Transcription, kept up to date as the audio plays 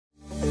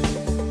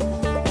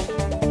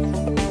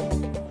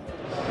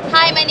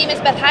Hi, my name is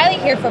Beth Hiley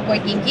here for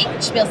Board Game Geek,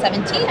 Spiel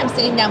 17. I'm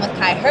sitting down with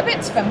Kai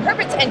Herberts from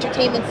Herberts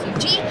Entertainment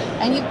UG,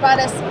 and you've brought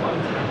us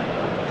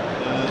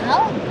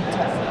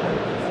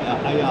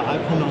I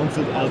pronounce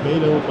it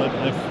Albedo, but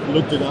I've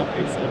looked it up.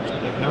 It's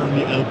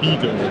apparently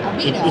Albedo.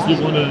 If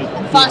you want to.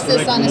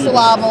 Emphasis on the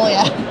syllable,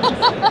 yeah.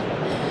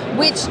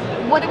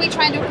 What are we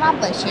trying to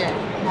accomplish here?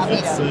 Albedo?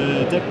 It's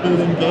a deck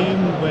building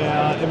game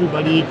where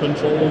everybody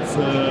controls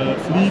a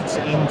fleet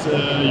and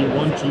you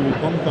want to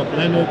conquer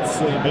planets.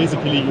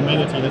 Basically,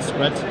 humanity has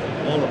spread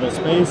all over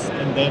space,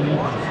 and then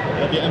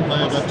the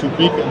empire got too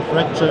big and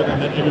fractured,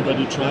 and then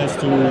everybody tries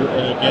to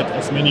get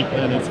as many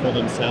planets for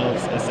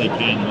themselves as they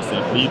can with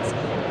their fleets.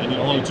 And in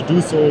order to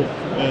do so,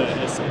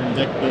 as in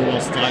deck builder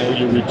style,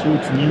 you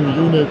recruit new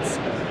units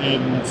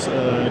and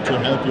to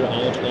help you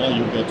out, or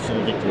you get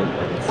victory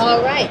points.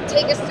 All right,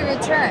 take us through a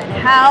turn.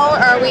 How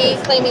are we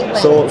claiming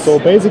planets? So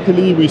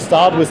basically, we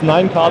start with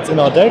 9 cards in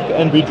our deck,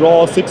 and we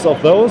draw 6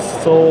 of those.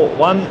 So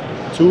 1,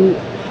 2,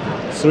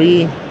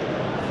 3,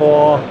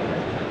 4,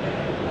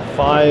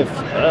 5,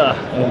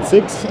 and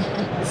 6.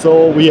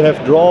 So we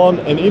have drawn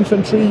an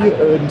infantry,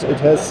 and it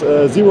has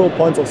 0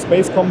 points of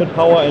space combat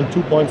power and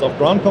 2 points of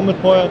ground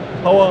combat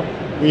power.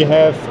 We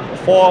have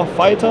 4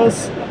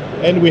 fighters,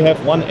 and we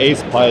have 1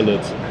 ace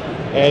pilot.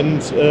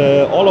 And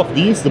all of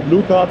these, the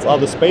blue cards, are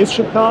the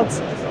spaceship cards.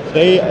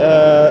 They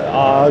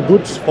are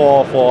good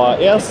for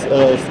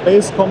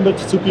space combat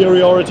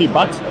superiority,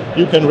 but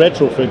you can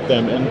retrofit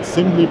them, and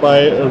simply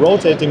by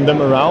rotating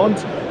them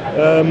around.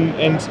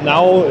 And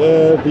now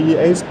the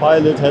ace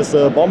pilot has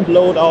a bomb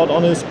loadout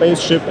on his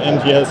spaceship,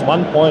 and he has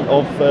 1 point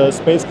of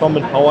space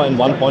combat power and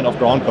 1 point of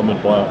ground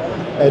combat power.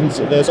 And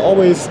there's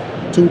always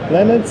 2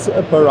 planets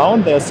per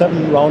round. There are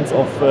 7 rounds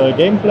of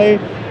gameplay,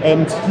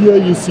 and here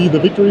you see the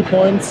victory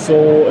points. So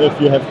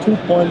if you have 2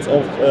 points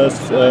of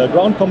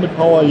ground combat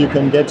power, you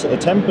can get a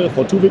temple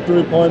for 2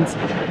 victory points,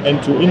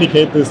 and to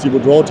indicate this you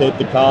would rotate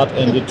the card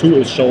and the 2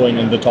 is showing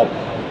in the top.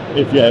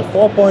 If you have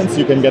 4 points,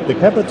 you can get the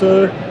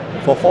capital.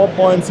 For 4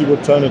 points you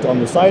would turn it on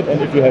the side,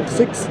 and if you have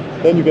 6,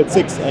 then you get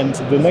 6, and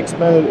the next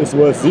planet is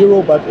worth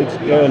 0, but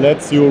it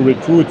lets you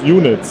recruit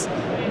units.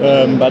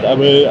 But I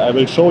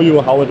will show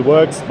you how it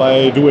works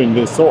by doing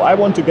this. So I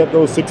want to get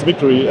those 6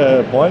 victory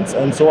points,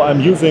 and so I'm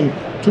using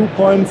 2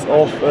 points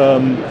of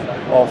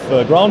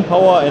ground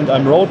power, and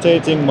I'm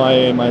rotating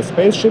my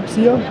spaceships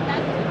here,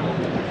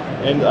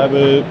 and I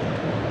will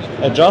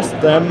adjust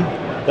them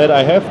that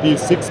I have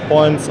these 6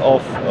 points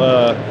of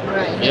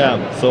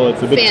so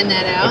it's a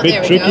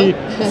bit tricky.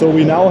 So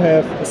we now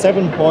have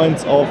 7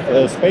 points of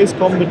space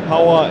combat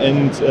power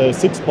and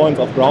 6 points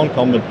of ground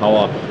combat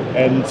power.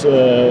 And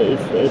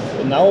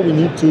if now we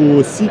need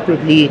to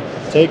secretly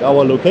take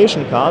our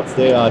location cards.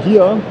 They are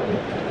here.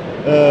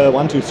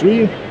 1, 2,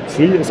 3.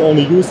 3 is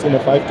only used in a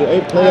 5 to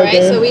 8 player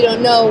game. So we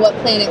don't know what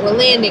planet we're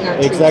landing our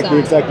troops on.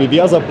 Exactly. The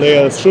other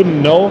players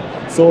shouldn't know.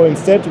 So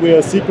instead we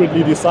are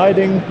secretly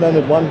deciding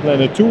planet 1,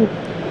 planet 2.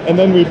 And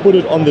then we put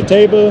it on the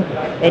table,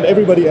 and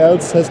everybody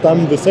else has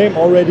done the same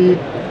already.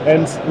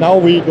 And now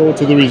we go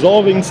to the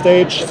resolving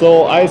stage.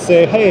 So I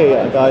say, hey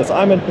guys,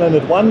 I'm in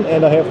planet 1,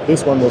 and I have,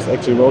 this one was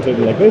actually rotated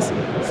like this.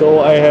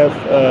 So I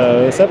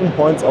have 7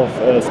 points of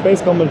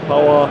space combat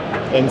power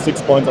and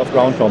 6 points of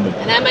ground combat.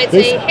 And I might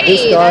say, hey,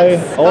 this guy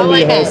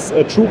only has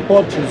a troop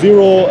pot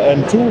 0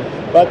 and 2,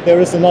 but there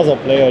is another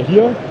player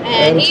here.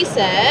 And he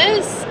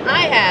says,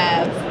 I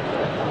have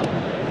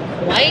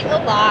quite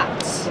a lot.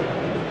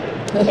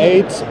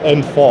 8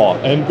 and 4,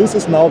 and this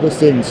is now the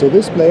thing. So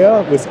this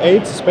player with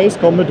 8 space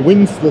combat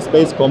wins the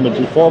space combat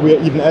before we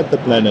are even at the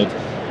planet.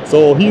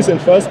 So he's in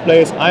first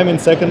place, I'm in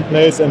second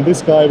place, and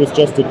this guy with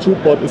just the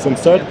troop bot is in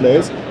third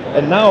place.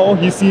 And now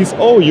he sees,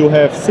 oh, you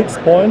have 6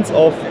 points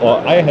of, or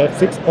I have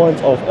 6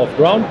 points of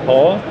ground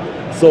power.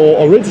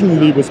 So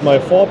originally with my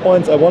 4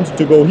 points I wanted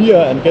to go here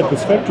and get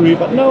this factory,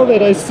 but now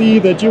that I see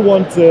that you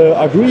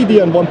are greedy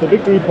and want the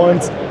victory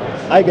points,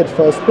 I get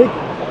first pick,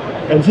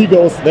 and he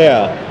goes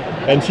there.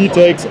 And he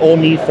takes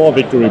only 4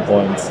 victory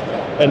points.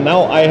 And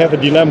now I have a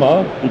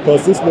dilemma,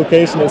 because this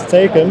location is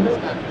taken.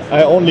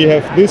 I only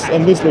have this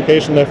and this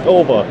location left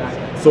over.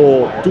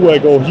 So do I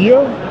go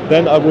here?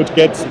 Then I would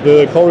get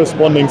the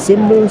corresponding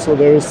symbol. So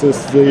there is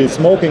the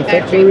smoking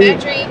factory.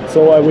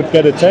 So I would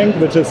get a tank,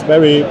 which is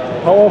very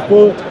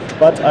powerful,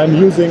 but I'm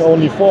using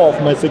only 4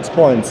 of my 6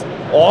 points.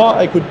 Or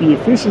I could be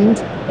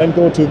efficient and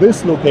go to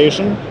this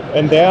location,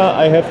 and there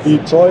I have the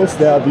choice.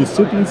 There are these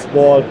cities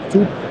for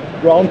 2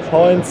 ground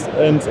points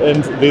and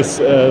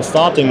this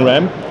starting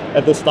ramp.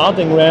 At the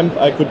starting ramp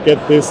I could get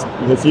this,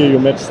 because here you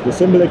match the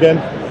symbol again.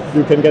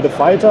 You can get a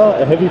fighter,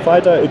 a heavy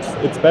fighter.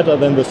 It's better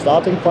than the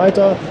starting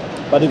fighter,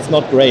 but it's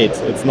not great.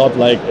 It's not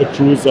like a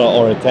cruiser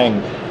or a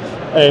tank.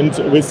 And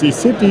with these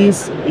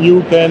cities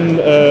you can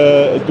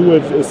do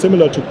it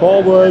similar to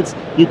Core Worlds.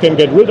 You can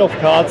get rid of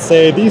cards,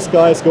 say these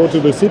guys go to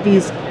the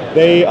cities,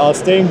 they are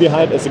staying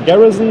behind as a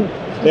garrison.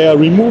 They are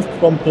removed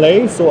from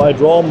play, so I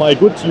draw my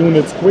good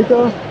units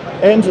quicker.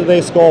 and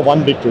they score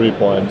 1 victory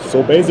point.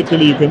 So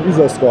basically you can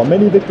either score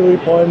many victory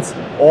points,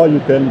 or you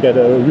can get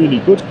a really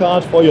good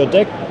card for your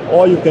deck,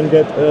 or you can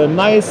get a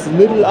nice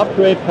little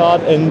upgrade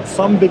card and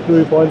some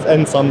victory points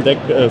and some deck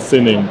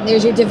thinning.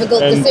 There's your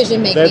difficult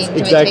decision making. That's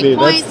exactly,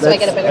 do I take points? Do I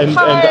get a better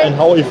card? And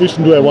how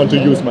efficient do I want to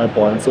use my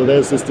points? So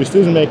there's this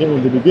decision making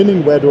in the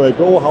beginning. Where do I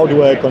go? How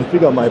do I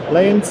configure my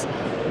planes?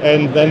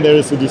 And then there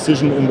is a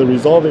decision in the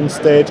resolving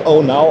stage.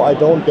 Oh, now I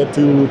don't get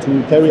to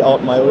carry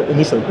out my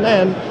initial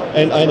plan,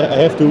 and I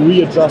have to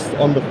readjust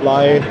on the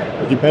fly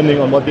depending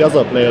on what the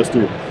other players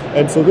do.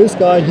 And so this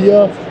guy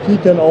here, he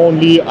can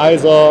only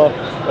either,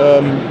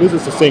 this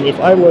is the thing, if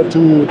I were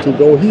to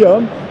go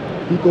here,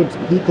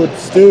 he could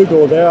still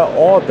go there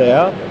or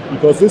there,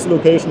 because this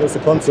location is a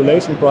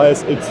consolation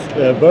prize. It's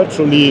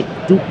virtually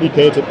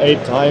duplicated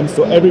 8 times,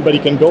 so everybody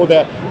can go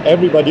there.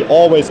 Everybody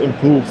always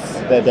improves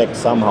their deck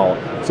somehow.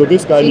 So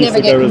this guy needs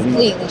the garrison.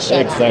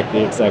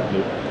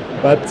 Exactly.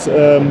 But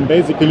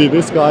basically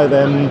this guy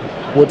then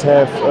would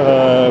have,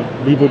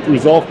 we would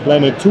resolve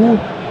planet 2.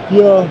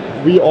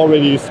 Here we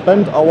already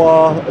spent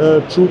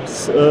our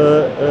troops,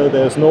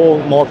 there's no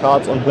more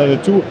cards on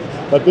planet 2.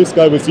 But this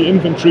guy with the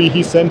infantry,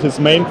 he sent his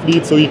main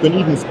fleet, so you can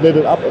even split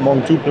it up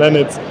among 2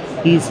 planets.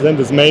 He sent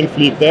his main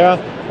fleet there,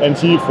 and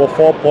he, for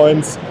 4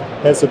 points,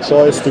 has a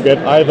choice to get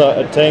either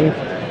a tank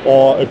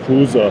or a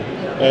cruiser.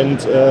 And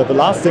the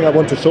last thing I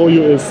want to show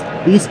you is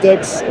these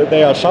decks,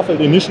 they are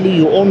shuffled initially.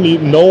 You only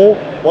know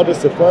what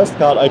is the first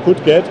card I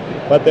could get,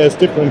 but there's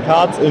different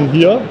cards in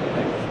here,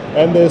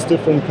 and there's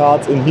different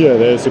cards in here.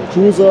 There's a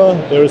cruiser,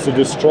 there is a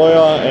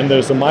destroyer, and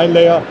there's a mine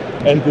layer.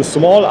 And the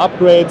small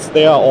upgrades,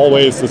 they are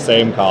always the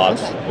same card.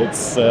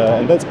 It's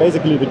and that's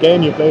basically the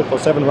game. You play it for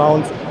 7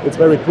 rounds. It's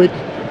very quick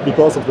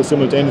because of the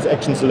simultaneous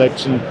action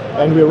selection.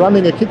 And we're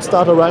running a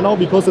Kickstarter right now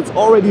because it's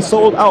already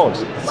sold out.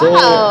 So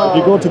if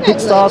you go to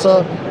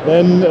Kickstarter,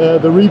 then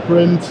the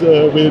reprint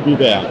will be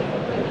there.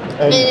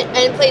 And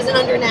it plays in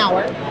under an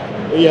hour.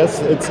 Yes,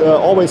 it's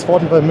always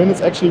 45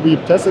 minutes. Actually, we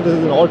tested it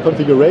in all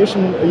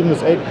configuration, even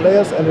with 8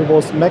 players, and it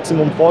was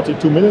maximum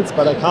 42 minutes,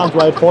 but I can't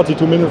write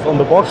 42 minutes on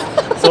the box,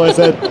 so I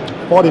said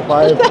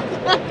 45.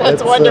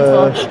 That's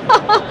wonderful.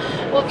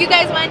 Well, if you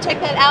guys want to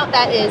check that out,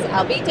 that is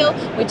Albedo,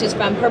 which is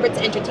from Herbert's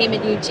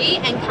Entertainment UG.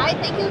 And Kai,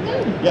 thank you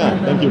again.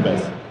 Yeah, thank you,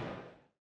 Bess.